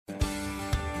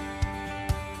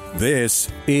This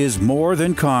is More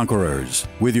Than Conquerors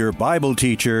with your Bible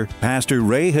teacher, Pastor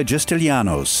Ray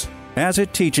Hagistilianos. As a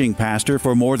teaching pastor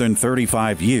for more than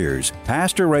 35 years,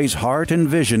 Pastor Ray's heart and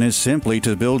vision is simply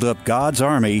to build up God's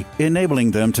army,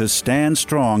 enabling them to stand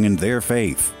strong in their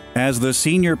faith. As the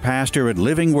senior pastor at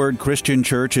Living Word Christian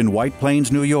Church in White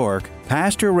Plains, New York,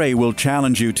 Pastor Ray will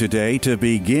challenge you today to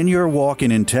begin your walk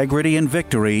in integrity and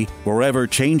victory, forever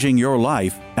changing your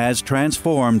life as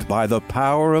transformed by the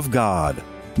power of God.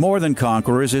 More Than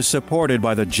Conquerors is supported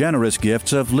by the generous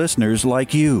gifts of listeners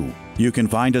like you. You can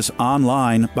find us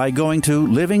online by going to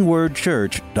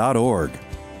livingwordchurch.org.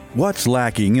 What's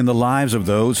lacking in the lives of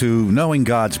those who, knowing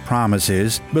God's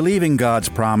promises, believing God's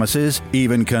promises,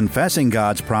 even confessing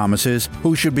God's promises,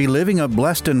 who should be living a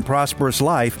blessed and prosperous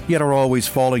life, yet are always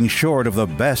falling short of the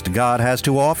best God has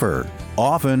to offer?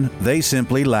 Often, they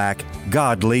simply lack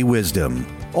godly wisdom.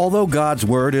 Although God's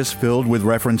Word is filled with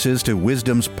references to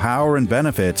wisdom's power and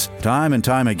benefits, time and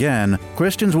time again,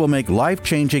 Christians will make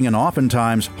life-changing and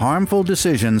oftentimes harmful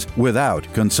decisions without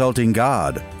consulting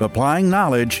God, applying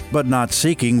knowledge but not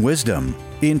seeking wisdom.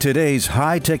 In today's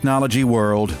high-technology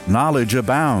world, knowledge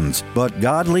abounds, but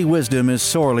godly wisdom is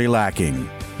sorely lacking.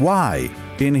 Why?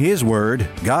 In His Word,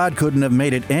 God couldn't have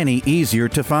made it any easier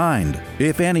to find.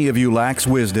 If any of you lacks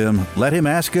wisdom, let him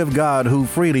ask of God who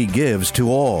freely gives to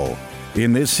all.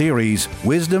 In this series,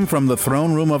 Wisdom from the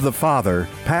Throne Room of the Father,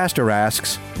 Pastor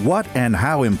asks, what and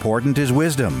how important is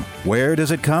wisdom? Where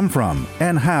does it come from?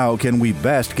 And how can we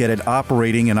best get it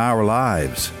operating in our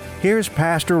lives? Here's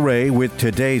Pastor Ray with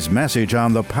today's message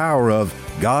on the power of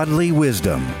godly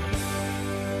wisdom.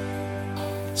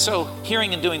 So,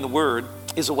 hearing and doing the Word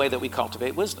is a way that we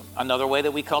cultivate wisdom. Another way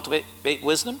that we cultivate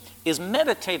wisdom is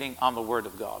meditating on the Word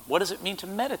of God. What does it mean to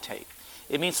meditate?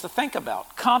 It means to think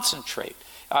about, concentrate.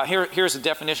 Here's a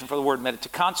definition for the word meditate. To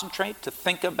concentrate, to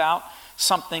think about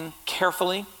something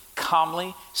carefully,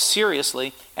 calmly,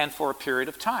 seriously, and for a period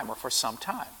of time or for some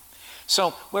time.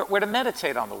 So we're to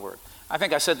meditate on the Word. I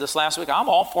think I said this last week. I'm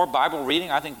all for Bible reading.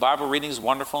 I think Bible reading is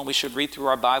wonderful and we should read through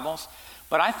our Bibles.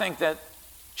 But I think that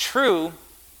true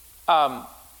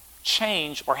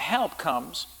change or help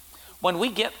comes when we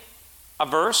get a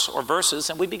verse or verses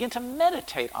and we begin to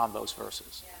meditate on those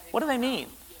verses. What do they mean?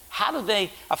 How do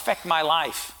they affect my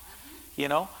life? You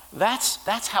know,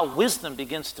 that's how wisdom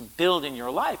begins to build in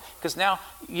your life. Because now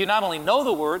you not only know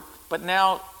the Word, but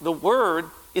now the Word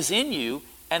is in you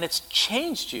and it's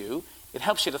changed you. It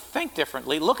helps you to think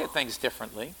differently, look at things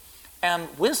differently, and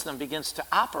wisdom begins to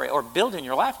operate or build in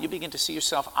your life. You begin to see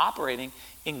yourself operating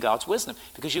in God's wisdom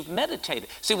because you've meditated.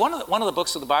 See, one of the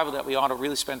books of the Bible that we ought to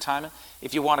really spend time in,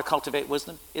 if you want to cultivate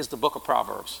wisdom, is the book of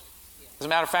Proverbs. As a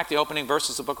matter of fact, the opening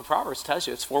verses of the book of Proverbs tells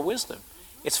you it's for wisdom.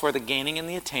 It's for the gaining and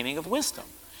the attaining of wisdom.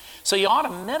 So you ought to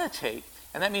meditate,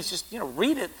 and that means just,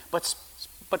 read it, but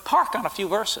park on a few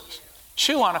verses.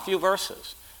 Chew on a few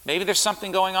verses. Maybe there's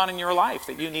something going on in your life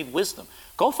that you need wisdom.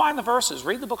 Go find the verses.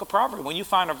 Read the book of Proverbs. When you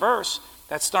find a verse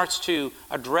that starts to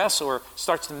address or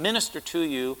starts to minister to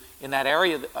you in that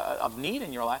area of need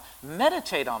in your life,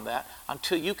 meditate on that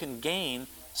until you can gain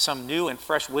some new and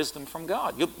fresh wisdom from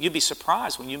God. You'll be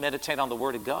surprised when you meditate on the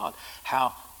Word of God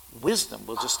how wisdom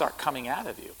will just start coming out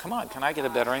of you. Come on, can I get a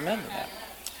better amen than that?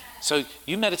 So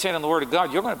you meditate on the Word of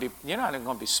God, you're not even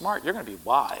going to be smart, you're going to be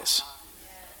wise.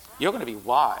 You're going to be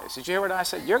wise. Did you hear what I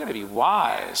said? You're going to be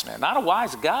wise, man. Not a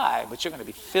wise guy, but you're going to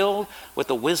be filled with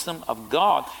the wisdom of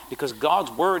God because God's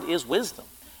Word is wisdom.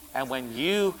 And when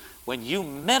you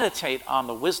meditate on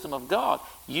the wisdom of God,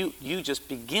 you just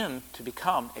begin to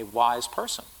become a wise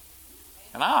person.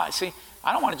 And I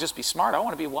don't want to just be smart, I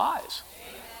want to be wise.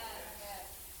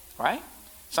 Right?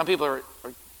 Some people are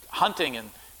hunting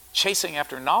and chasing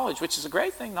after knowledge, which is a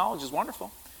great thing. Knowledge is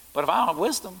wonderful. But if I don't have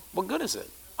wisdom, what good is it?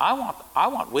 I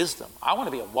want wisdom. I want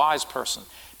to be a wise person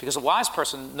because a wise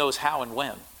person knows how and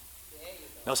when.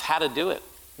 Knows how to do it.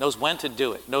 Knows when to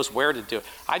do it, knows where to do it.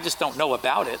 I just don't know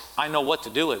about it. I know what to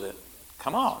do with it.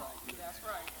 Come on.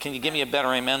 Can you give me a better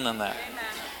amen than that? Amen.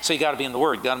 So you got to be in the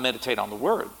Word. You got to meditate on the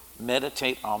Word.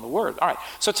 Meditate on the Word. All right.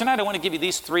 So tonight I want to give you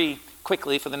these three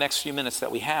quickly for the next few minutes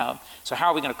that we have. So how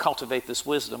are we going to cultivate this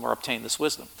wisdom or obtain this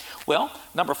wisdom? Well,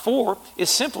 number 4 is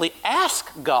simply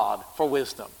ask God for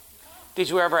wisdom. Did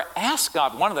you ever ask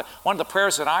God? One of the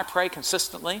prayers that I pray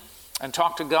consistently and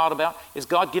talk to God about is,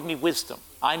 God, give me wisdom.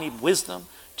 I need wisdom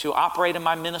to operate in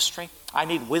my ministry. I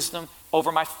need wisdom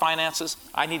over my finances.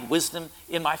 I need wisdom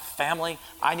in my family.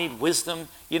 I need wisdom,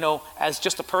 as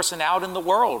just a person out in the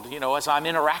world, as I'm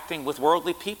interacting with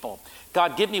worldly people.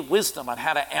 God, give me wisdom on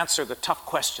how to answer the tough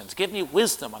questions. Give me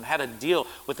wisdom on how to deal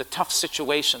with the tough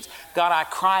situations. God, I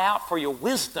cry out for your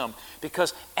wisdom,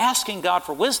 because asking God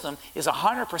for wisdom is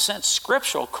 100%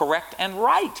 scriptural, correct, and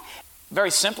right.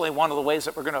 Very simply, one of the ways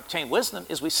that we're going to obtain wisdom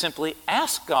is we simply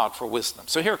ask God for wisdom.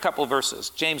 So here are a couple of verses.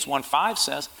 James 1:5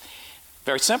 says,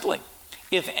 very simply,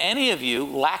 if any of you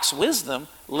lacks wisdom,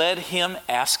 let him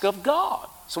ask of God.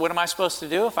 So what am I supposed to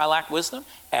do if I lack wisdom?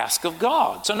 Ask of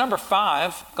God. So number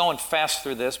 5, going fast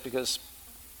through this because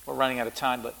we're running out of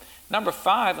time, but number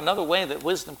 5, another way that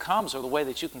wisdom comes, or the way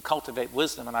that you can cultivate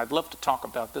wisdom, and I'd love to talk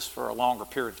about this for a longer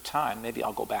period of time. Maybe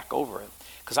I'll go back over it,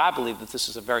 because I believe that this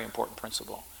is a very important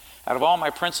principle. Out of all my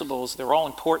principles, they're all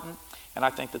important, and I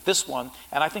think that this one,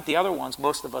 and I think the other ones,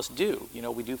 most of us do.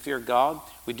 We do fear God,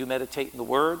 we do meditate in the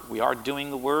Word, we are doing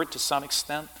the Word to some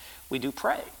extent, we do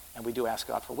pray, and we do ask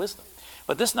God for wisdom.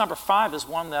 But this number 5 is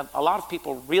one that a lot of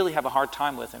people really have a hard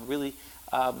time with, and really,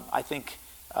 I think,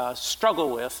 struggle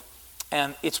with,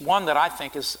 and it's one that I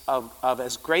think is of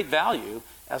as great value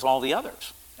as all the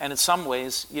others, and in some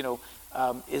ways,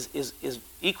 is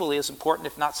equally as important,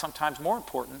 if not sometimes more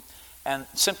important. And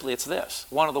simply it's this: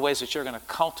 one of the ways that you're going to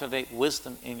cultivate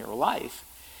wisdom in your life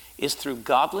is through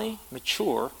godly,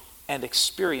 mature, and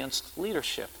experienced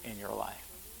leadership in your life.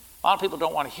 A lot of people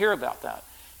don't want to hear about that,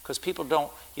 because people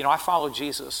don't, I follow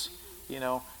Jesus,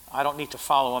 I don't need to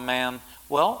follow a man.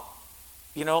 Well,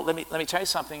 let me tell you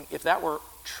something. If that were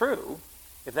true,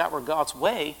 if that were God's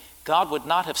way, God would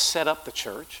not have set up the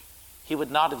church. He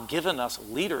would not have given us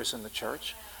leaders in the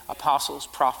church, apostles,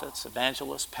 prophets,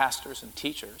 evangelists, pastors, and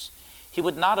teachers. He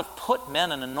would not have put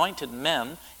men and anointed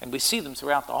men, and we see them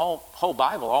throughout the whole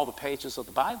Bible, all the pages of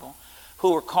the Bible,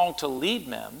 who were called to lead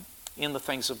men in the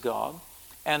things of God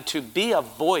and to be a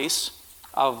voice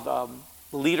of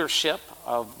leadership,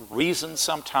 of reason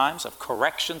sometimes, of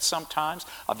correction sometimes,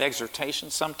 of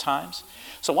exhortation sometimes.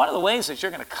 So one of the ways that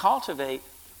you're going to cultivate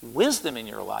wisdom in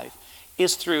your life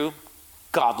is through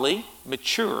godly,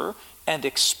 mature, and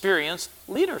experienced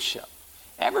leadership.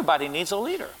 Everybody needs a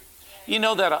leader. You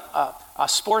know that a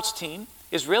sports team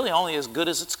is really only as good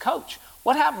as its coach.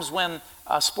 What happens when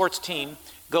a sports team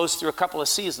goes through a couple of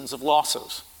seasons of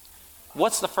losses?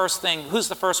 What's the first thing? Who's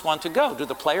the first one to go? Do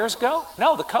the players go?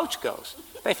 No, the coach goes.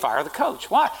 They fire the coach.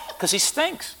 Why? Because he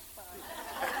stinks.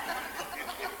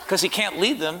 Because he can't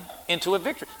lead them into a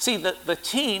victory. See, the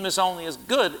team is only as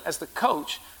good as the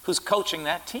coach who's coaching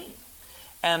that team.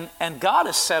 And God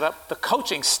has set up the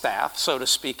coaching staff, so to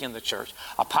speak, in the church: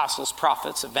 apostles,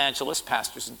 prophets, evangelists,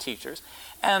 pastors, and teachers.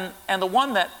 And the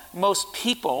one that most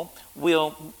people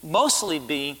will mostly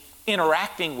be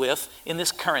interacting with in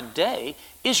this current day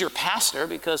is your pastor,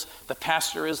 because the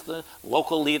pastor is the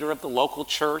local leader of the local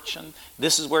church, and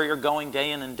this is where you're going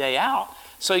day in and day out.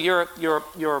 So your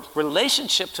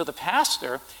relationship to the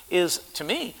pastor is, to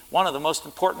me, one of the most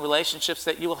important relationships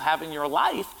that you will have in your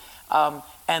life.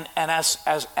 And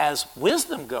as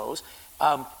wisdom goes,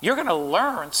 you're going to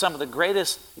learn some of the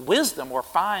greatest wisdom, or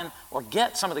find or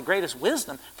get some of the greatest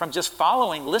wisdom from just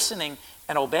following, listening,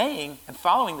 and obeying, and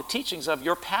following the teachings of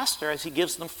your pastor as he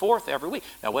gives them forth every week.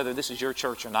 Now, whether this is your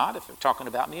church or not, if they're talking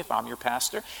about me, if I'm your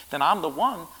pastor, then I'm the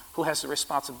one who has the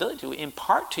responsibility to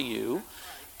impart to you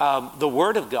the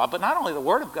Word of God, but not only the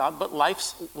Word of God, but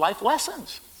life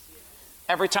lessons.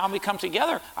 Every time we come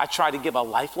together, I try to give a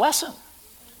life lesson.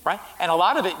 Right? And a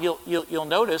lot of it, you'll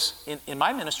notice in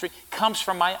my ministry, comes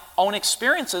from my own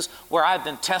experiences where I've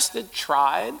been tested,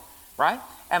 tried, right?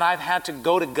 And I've had to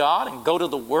go to God and go to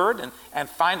the Word and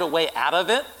find a way out of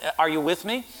it. Are you with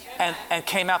me? And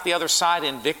came out the other side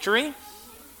in victory,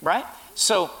 right?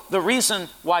 So the reason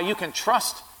why you can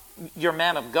trust your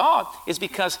man of God is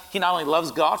because he not only loves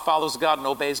God, follows God, and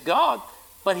obeys God,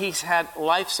 but he's had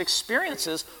life's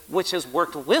experiences which has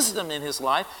worked wisdom in his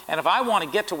life. And if I want to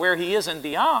get to where he is and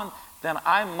beyond, then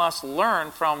I must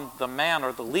learn from the man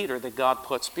or the leader that God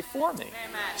puts before me.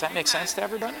 Amen. Does that make sense to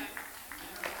everybody?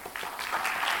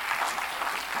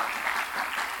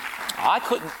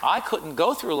 I couldn't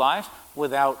go through life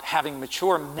without having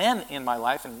mature men in my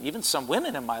life, and even some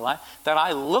women in my life, that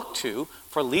I look to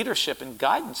for leadership and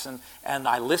guidance. And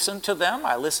I listen to them.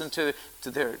 I listen to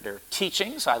their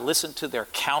teachings. I listen to their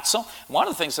counsel. One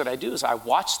of the things that I do is I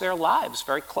watch their lives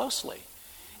very closely.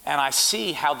 And I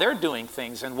see how they're doing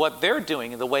things and what they're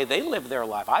doing and the way they live their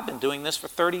life. I've been doing this for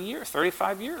 30 years,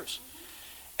 35 years.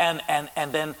 And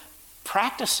then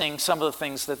practicing some of the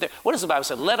things that they're... What does the Bible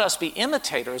say? Let us be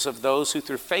imitators of those who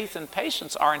through faith and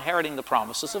patience are inheriting the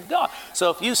promises of God. So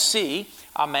if you see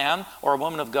a man or a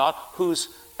woman of God who's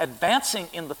advancing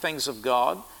in the things of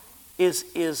God,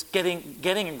 is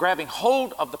getting and grabbing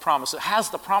hold of the promises, has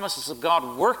the promises of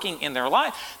God working in their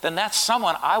life, then that's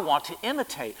someone I want to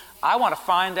imitate. I want to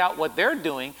find out what they're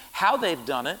doing, how they've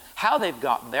done it, how they've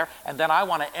gotten there, and then I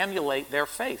want to emulate their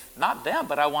faith. Not them,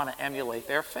 but I want to emulate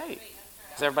their faith.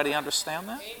 Does everybody understand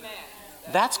that? Amen.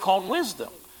 That's called wisdom.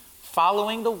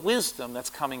 Following the wisdom that's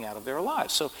coming out of their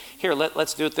lives. So here,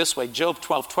 let's do it this way. Job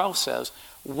 12:12 says,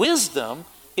 wisdom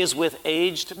is with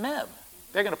aged men.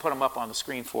 They're going to put them up on the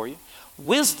screen for you.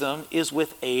 Wisdom is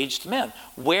with aged men.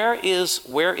 Where is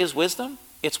wisdom?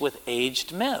 It's with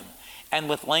aged men. And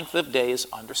with length of days,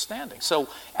 understanding. So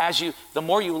the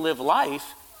more you live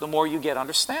life, the more you get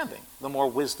understanding, the more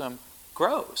wisdom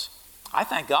grows. I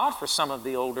thank God for some of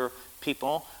the older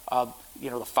people,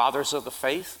 the fathers of the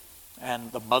faith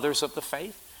and the mothers of the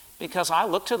faith, because I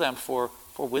look to them for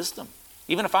wisdom.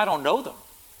 Even if I don't know them,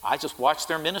 I just watch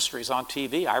their ministries on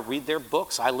TV. I read their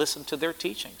books. I listen to their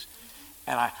teachings.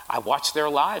 And I watch their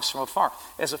lives from afar.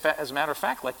 As a matter of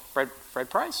fact, like Fred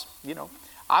Price,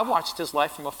 I watched his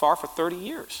life from afar for 30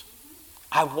 years.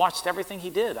 I watched everything he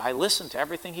did. I listened to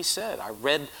everything he said. I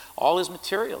read all his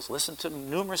materials, listened to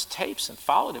numerous tapes, and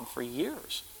followed him for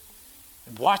years.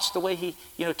 And watched the way he,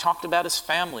 talked about his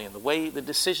family and the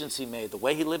decisions he made, the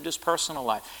way he lived his personal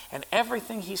life. And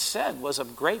everything he said was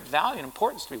of great value and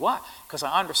importance to me. Why? Because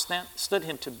I understood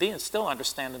him to be, and still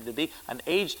understand him to be, an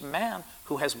aged man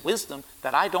who has wisdom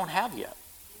that I don't have yet.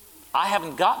 I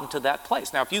haven't gotten to that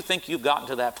place. Now, if you think you've gotten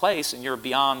to that place and you're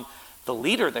beyond the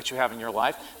leader that you have in your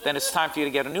life, then it's time for you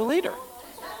to get a new leader.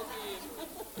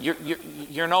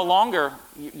 You're no longer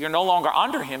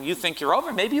under him. You think you're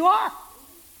over. Maybe you are.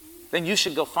 Then you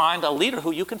should go find a leader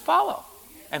who you can follow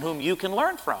and whom you can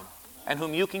learn from and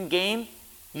whom you can gain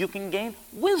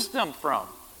wisdom from.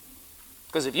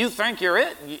 Because if you think you're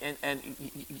it and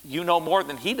you know more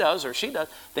than he does or she does,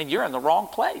 then you're in the wrong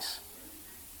place.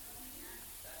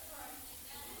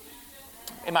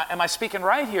 Am I speaking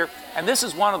right here? And this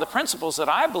is one of the principles that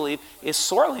I believe is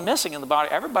sorely missing in the body.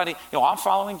 Everybody, I'm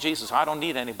following Jesus. I don't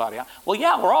need anybody. Well,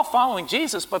 yeah, we're all following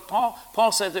Jesus, but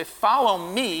Paul says,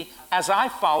 follow me as I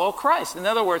follow Christ. In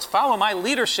other words, follow my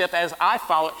leadership as I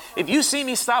follow. If you see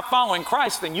me stop following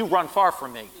Christ, then you run far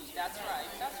from me. That's right.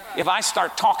 That's right. If I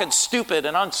start talking stupid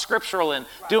and unscriptural and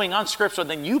doing unscriptural,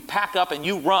 then you pack up and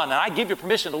you run. And I give you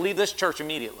permission to leave this church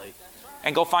immediately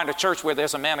and go find a church where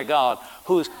there's a man of God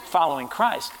who's following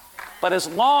Christ. But as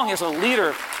long as a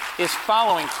leader is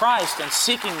following Christ and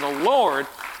seeking the Lord,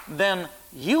 then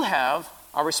you have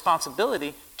a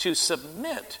responsibility to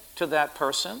submit to that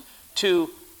person, to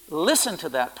listen to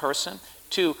that person,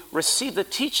 to receive the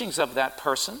teachings of that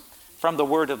person from the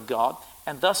Word of God,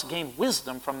 and thus gain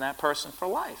wisdom from that person for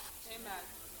life. Amen.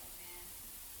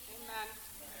 Amen.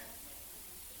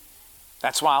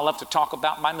 That's why I love to talk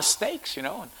about my mistakes, and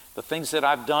the things that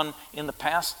I've done in the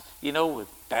past, with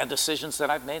bad decisions that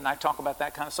I've made, and I talk about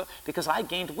that kind of stuff because I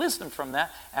gained wisdom from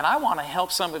that, and I want to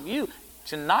help some of you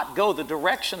to not go the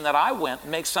direction that I went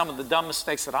and make some of the dumb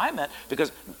mistakes that I made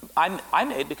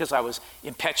because I was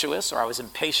impetuous or I was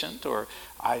impatient or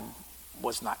I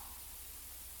was not,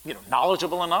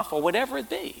 knowledgeable enough or whatever it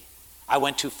be. I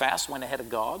went too fast, went ahead of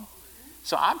God.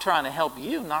 So I'm trying to help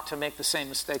you not to make the same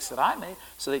mistakes that I made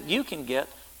so that you can get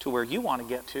to where you want to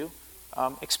get to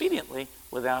expediently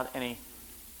without any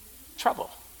trouble.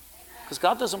 Because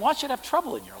God doesn't want you to have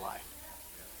trouble in your life.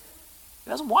 He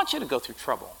doesn't want you to go through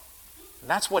trouble. And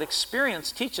that's what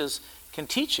experience can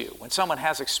teach you. When someone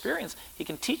has experience, he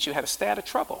can teach you how to stay out of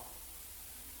trouble.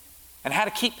 And how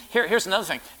to keep, here's another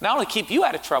thing, not only keep you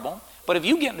out of trouble, but if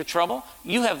you get into trouble,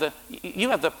 you have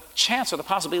the chance or the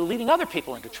possibility of leading other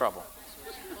people into trouble.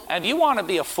 And if you want to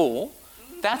be a fool,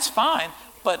 that's fine,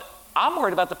 but I'm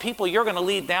worried about the people you're going to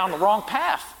lead down the wrong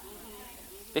path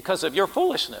because of your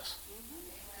foolishness.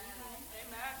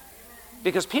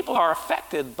 Because people are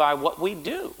affected by what we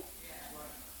do.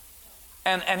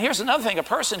 And here's another thing, a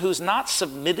person who's not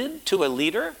submitted to a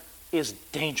leader is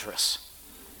dangerous.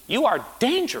 You are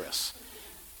dangerous.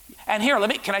 And here,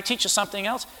 can I teach you something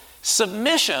else?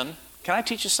 Submission, can I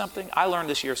teach you something? I learned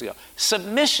this years ago.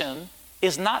 Submission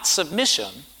is not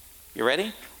submission, you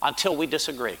ready? Until we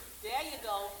disagree. There you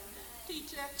go.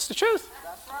 Teach it. It's the truth.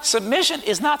 That's right. Submission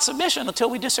is not submission until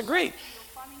we disagree.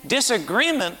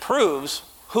 Disagreement proves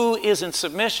who is in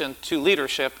submission to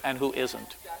leadership and who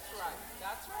isn't. That's right.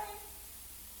 That's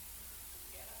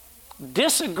right.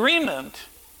 Disagreement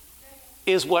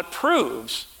is what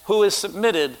proves who is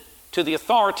submitted to the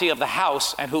authority of the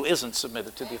house and who isn't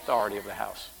submitted to the authority of the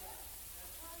house.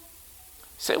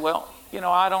 Say, well,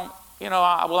 I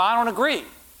don't agree.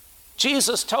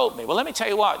 Jesus told me. Well, let me tell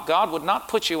you what. God would not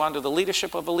put you under the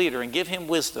leadership of a leader and give him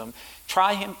wisdom,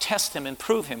 try him, test him, and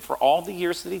prove him for all the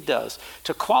years that he does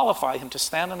to qualify him to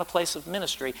stand in a place of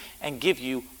ministry and give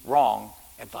you wrong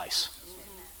advice.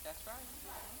 That's right.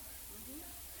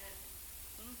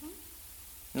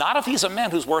 Not if he's a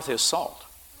man who's worth his salt.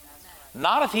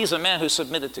 Not if he's a man who's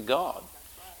submitted to God.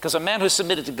 Because a man who's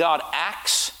submitted to God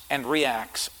acts and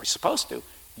reacts, or he's supposed to,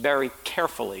 very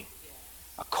carefully,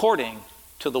 according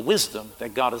to the wisdom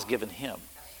that God has given him.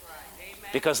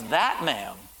 Because that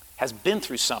man has been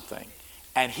through something,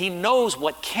 and he knows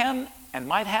what can and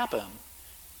might happen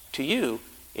to you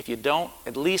if you don't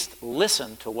at least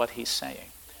listen to what he's saying.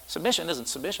 Submission isn't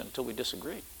submission until we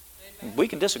disagree. We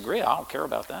can disagree, I don't care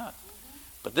about that.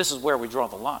 But this is where we draw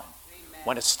the line.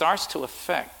 When it starts to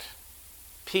affect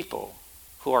people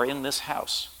who are in this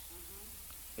house,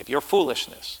 if your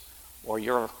foolishness or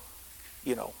your,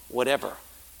 whatever,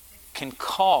 can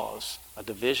cause a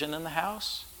division in the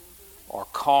house or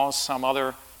cause some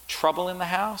other trouble in the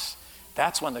house,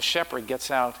 that's when the shepherd gets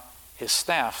out his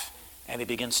staff and he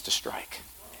begins to strike.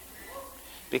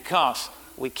 Because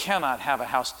we cannot have a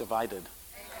house divided.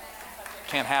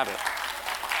 Can't have it.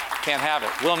 Can't have it.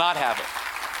 Will not have it.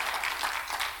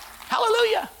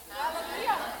 Hallelujah.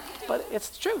 Hallelujah. But it's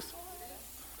the truth.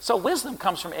 So wisdom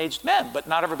comes from aged men, but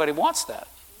not everybody wants that.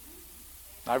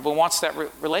 Not everyone wants that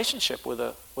relationship with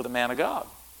a man of God.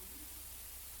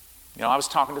 I was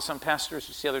talking to some pastors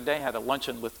just the other day, had a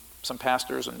luncheon with some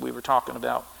pastors, and we were talking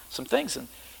about some things. And,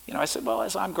 I said, well,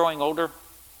 as I'm growing older,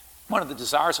 one of the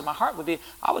desires of my heart would be,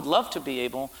 I would love to be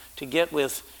able to get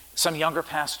with some younger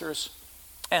pastors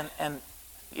and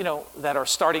that are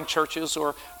starting churches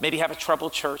or maybe have a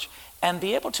troubled church, and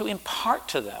be able to impart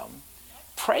to them,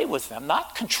 pray with them,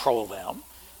 not control them,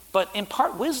 but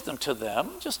impart wisdom to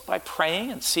them just by praying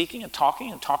and seeking and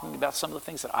talking about some of the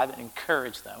things that I've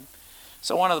encouraged them.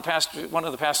 So one of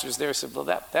the pastors there said, well,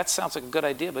 that sounds like a good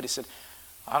idea, but he said,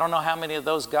 I don't know how many of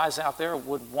those guys out there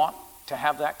would want to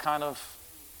have that kind of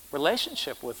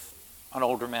relationship with an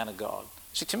older man of God.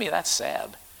 See, to me, that's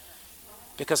sad,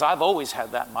 because I've always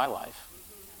had that in my life.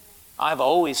 I've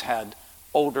always had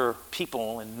older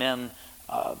people and men,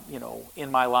 in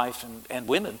my life, and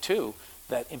women too,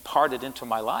 that imparted into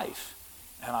my life.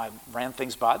 And I ran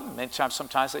things by them. Many times,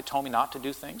 sometimes they told me not to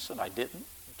do things, and I didn't.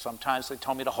 Sometimes they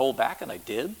told me to hold back, and I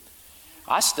did.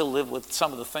 I still live with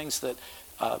some of the things that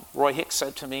Roy Hicks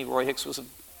said to me. Roy Hicks was a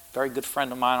very good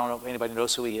friend of mine. I don't know if anybody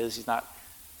knows who he is. He's not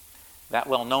that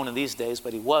well known in these days,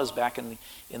 but he was back in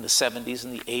the 70s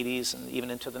and the 80s and even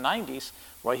into the 90s.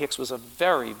 Roy Hicks was a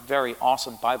very, very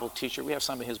awesome Bible teacher. We have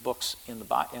some of his books in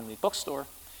the bookstore.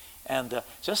 And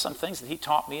just some things that he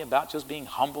taught me about just being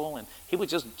humble. And he would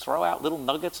just throw out little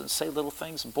nuggets and say little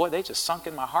things. And boy, they just sunk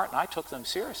in my heart, and I took them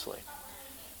seriously.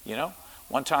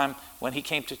 One time when he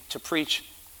came to preach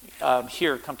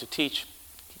come to teach,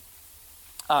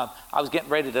 I was getting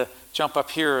ready to jump up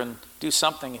here and do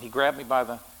something, and he grabbed me by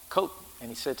the coat, and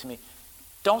he said to me,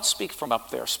 don't speak from up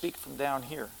there, speak from down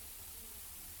here.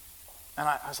 And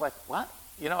I was like, what?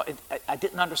 I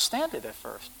didn't understand it at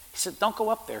first. He said, don't go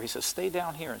up there. He said, stay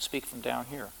down here and speak from down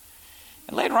here.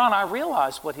 And later on, I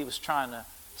realized what he was trying to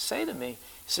say to me. He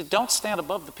said, don't stand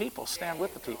above the people, stand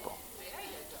with the people.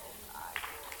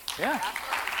 Yeah.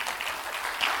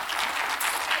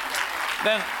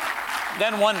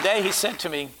 Then one day he said to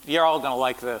me, you're all going to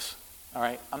like this. All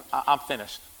right, I'm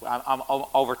finished. I'm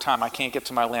over time. I can't get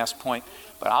to my last point,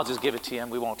 but I'll just give it to you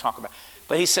and we won't talk about it.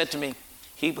 But he said to me,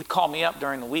 he would call me up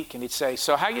during the week and he'd say,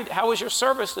 so how was your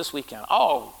service this weekend?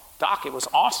 Oh, Doc, it was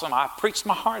awesome. I preached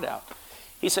my heart out.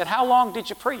 He said, how long did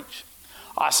you preach?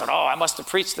 I said, I must have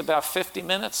preached about 50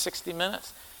 minutes, 60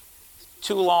 minutes.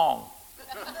 Too long.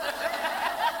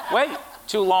 Wait,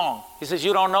 too long. He says,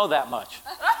 you don't know that much.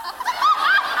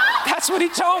 That's what he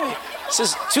told me. He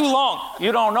says, too long.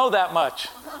 You don't know that much.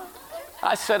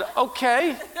 I said,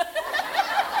 okay.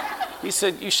 He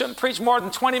said, you shouldn't preach more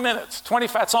than 20 minutes.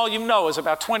 That's all you know is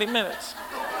about 20 minutes.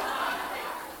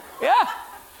 Yeah.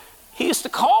 He used to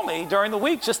call me during the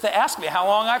week just to ask me how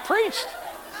long I preached.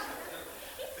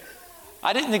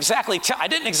 I didn't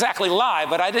exactly lie,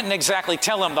 but I didn't exactly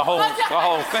tell him the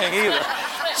whole thing either.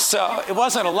 So it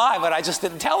wasn't a lie, but I just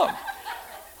didn't tell him.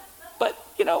 But,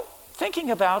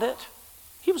 thinking about it,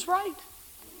 he was right.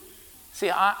 See,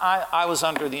 I was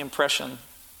under the impression,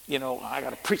 I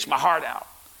got to preach my heart out.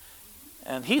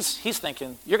 And he's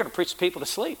thinking, you're going to preach people to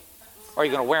sleep, or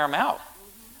you're going to wear them out.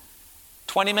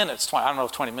 20 minutes, I don't know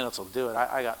if 20 minutes will do it.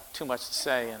 I got too much to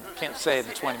say and can't say it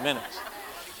in 20 minutes.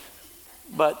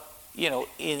 But, I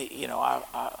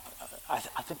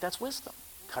think that's wisdom.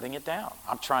 cutting it down.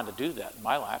 I'm trying to do that in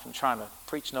my life. I'm trying to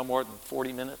preach no more than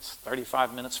 40 minutes,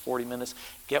 35 minutes, 40 minutes,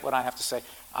 get what I have to say.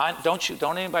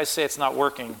 Don't anybody say it's not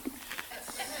working.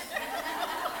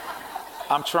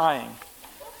 I'm trying.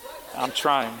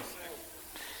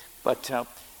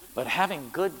 But having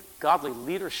good, godly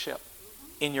leadership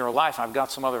in your life, I've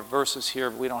got some other verses here,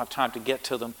 but we don't have time to get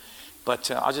to them,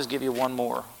 but I'll just give you one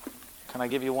more. Can I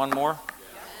give you one more?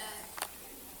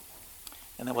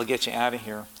 And then we'll get you out of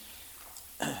here.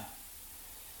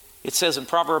 It says in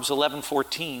Proverbs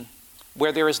 11:14,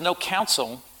 where there is no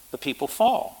counsel, the people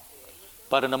fall.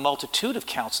 But in a multitude of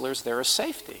counselors, there is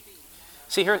safety.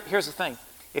 See, here's the thing.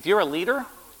 If you're a leader,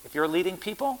 if you're leading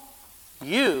people,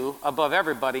 you, above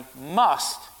everybody,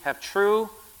 must have true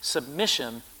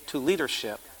submission to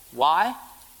leadership. Why?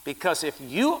 Because if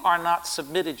you are not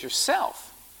submitted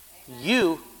yourself,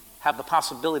 you have the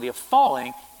possibility of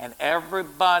falling, and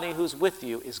everybody who's with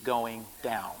you is going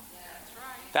down.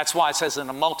 That's why it says in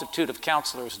a multitude of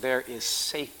counselors there is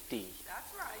safety.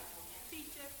 That's right. Teach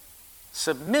it.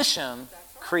 Submission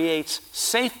creates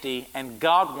safety, and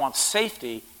God wants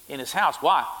safety in his house.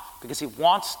 Why? Because he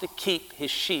wants to keep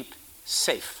his sheep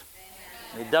safe.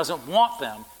 And he doesn't want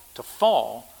them to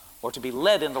fall or to be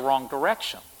led in the wrong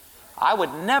direction. I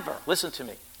would never, listen to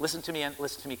me and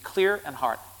listen to me clear and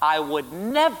hard. I would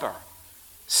never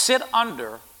sit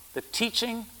under the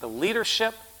teaching, the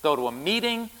leadership, go to a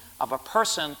meeting of a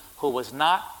person who was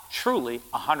not truly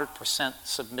 100%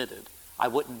 submitted. I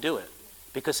wouldn't do it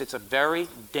because it's a very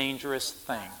dangerous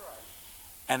thing.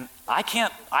 And I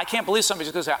can't believe somebody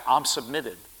just goes, I'm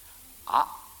submitted.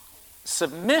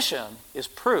 Submission is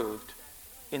proved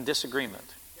in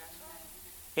disagreement,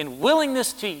 in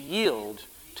willingness to yield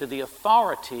to the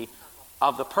authority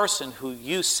of the person who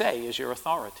you say is your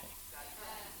authority.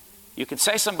 You can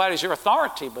say somebody's your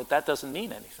authority, but that doesn't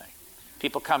mean anything.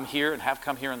 People come here and have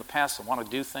come here in the past and want to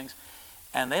do things,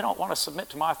 and they don't want to submit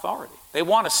to my authority. They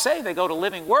want to say they go to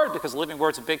Living Word because Living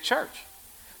Word's a big church,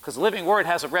 because Living Word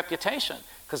has a reputation,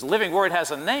 because Living Word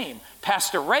has a name.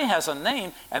 Pastor Ray has a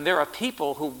name, and there are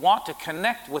people who want to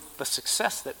connect with the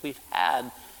success that we've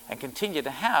had and continue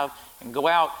to have and go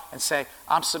out and say,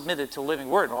 I'm submitted to Living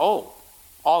Word. All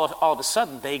of a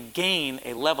sudden, they gain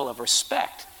a level of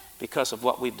respect because of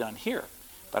what we've done here.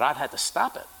 But I've had to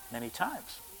stop it many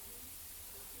times.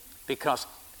 Because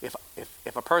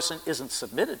if a person isn't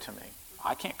submitted to me,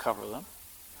 I can't cover them.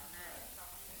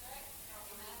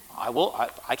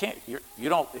 I can't.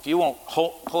 If you won't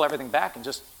pull everything back and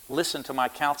just listen to my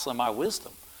counsel and my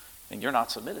wisdom, and you're not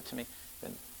submitted to me,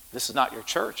 then this is not your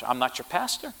church. I'm not your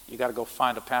pastor. You got to go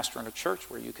find a pastor in a church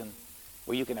where you can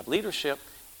have leadership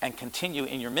and continue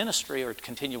in your ministry or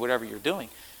continue whatever you're doing.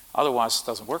 Otherwise, it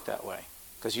doesn't work that way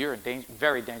because you're in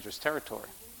very dangerous territory.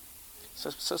 So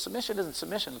submission isn't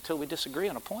submission until we disagree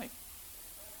on a point.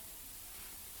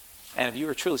 And if you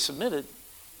are truly submitted,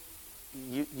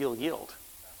 you'll yield.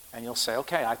 And you'll say,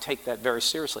 okay, I take that very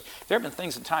seriously. There have been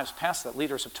things in times past that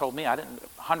leaders have told me I didn't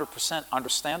 100%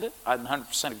 understand it. I didn't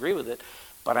 100% agree with it.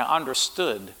 But I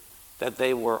understood that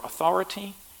they were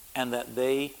authority and that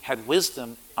they had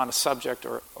wisdom on a subject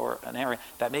or an area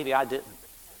that maybe I didn't.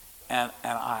 And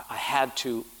I had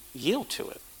to yield to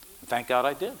it. Thank God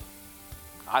I did.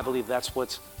 I believe that's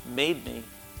what's made me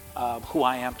who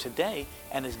I am today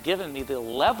and has given me the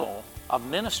level of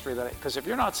ministry because if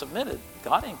you're not submitted,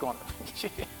 God ain't going to,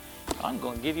 I'm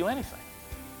going to give you anything.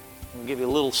 I'm going to give you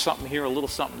a little something here, a little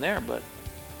something there, but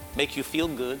make you feel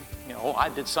good. I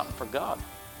did something for God.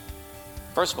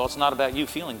 First of all, it's not about you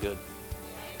feeling good.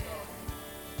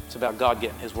 It's about God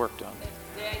getting his work done.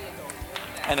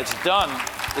 And it's done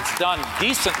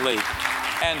decently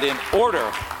and in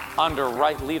order under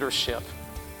right leadership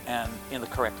and in the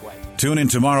correct way. Tune in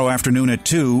tomorrow afternoon at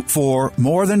 2 for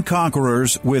More Than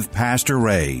Conquerors with Pastor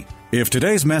Ray. If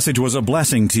today's message was a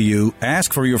blessing to you,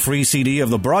 ask for your free CD of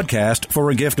the broadcast for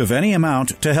a gift of any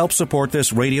amount to help support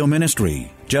this radio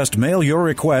ministry. Just mail your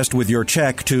request with your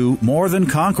check to More Than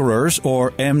Conquerors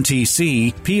or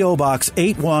MTC, P.O. Box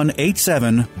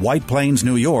 8187, White Plains,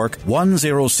 New York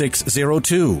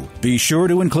 10602. Be sure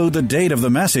to include the date of the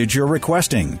message you're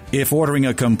requesting. If ordering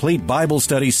a complete Bible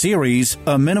study series,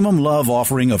 a minimum love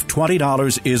offering of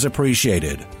 $20 is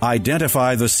appreciated.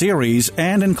 Identify the series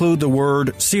and include the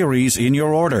word series in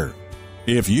your order.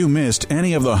 If you missed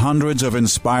any of the hundreds of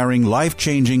inspiring,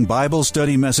 life-changing Bible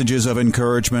study messages of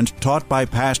encouragement taught by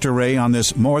Pastor Ray on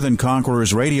this More Than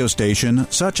Conquerors radio station,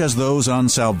 such as those on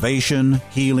salvation,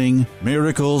 healing,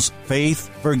 miracles,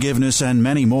 faith, forgiveness, and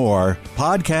many more,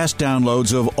 podcast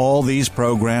downloads of all these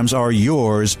programs are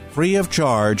yours free of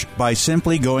charge by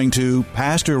simply going to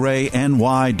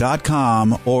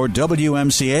PastorRayNY.com or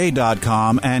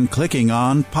WMCA.com and clicking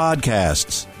on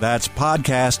Podcasts. That's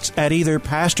podcasts at either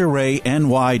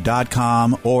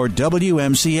PastorRayNY.com or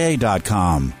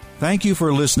WMCA.com. Thank you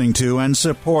for listening to and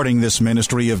supporting this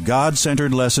ministry of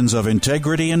God-centered lessons of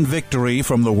integrity and victory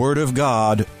from the Word of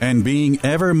God, and being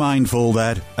ever mindful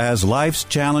that, as life's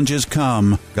challenges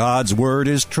come, God's Word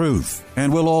is truth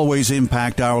and will always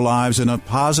impact our lives in a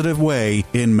positive way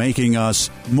in making us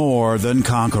more than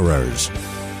conquerors.